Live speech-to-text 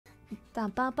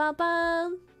Bam, bam, bam,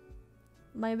 bam.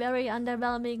 My very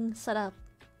underwhelming setup.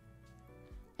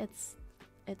 This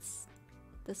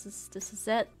is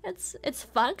it. It's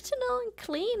functional and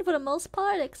clean for the most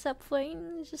part, except for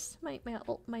just my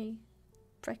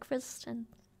breakfast and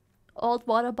old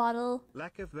water bottle.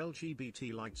 Lack of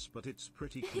LGBT lights, but it's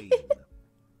pretty clean.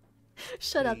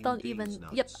 Shut up, don't even.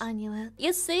 Yep, I knew it.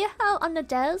 You see how on the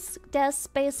desk there's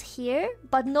space here,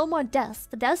 but no more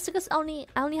desk. The desk is I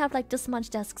only have like this much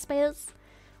desk space,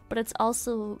 but it's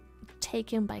also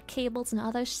taken by cables and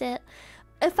other shit.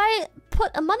 If I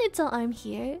put a monitor arm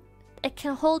here, it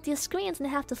can hold these screens and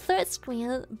have the third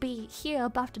screen be here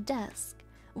above the desk,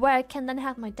 where I can then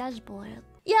have my dashboard.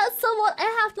 Yeah, so what?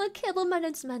 I have no cable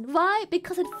management. Why?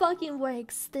 Because it fucking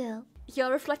works still.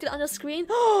 You're reflected on the screen?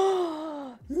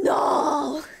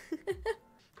 No!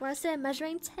 Where's the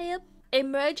measuring tape?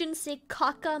 Emergency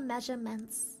caca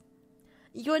measurements.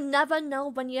 You'll never know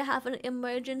when you have an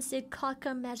emergency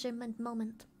caca measurement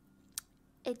moment.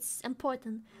 It's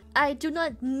important. I do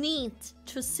not need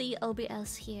to see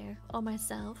OBS here or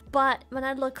myself, but when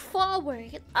I look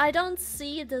forward, I don't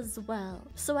see this well.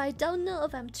 So I don't know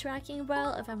if I'm tracking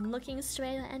well, if I'm looking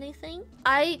straight or anything.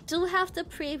 I do have the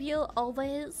preview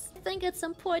always. I think it's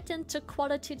important to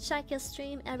quality check your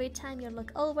stream every time you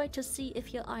look over to see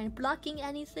if you aren't blocking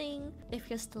anything,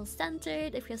 if you're still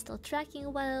centered, if you're still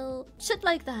tracking well, shit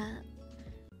like that.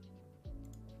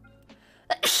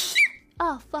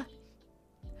 Oh, fuck.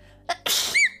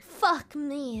 Fuck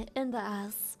me in the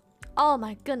ass. Oh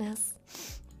my goodness.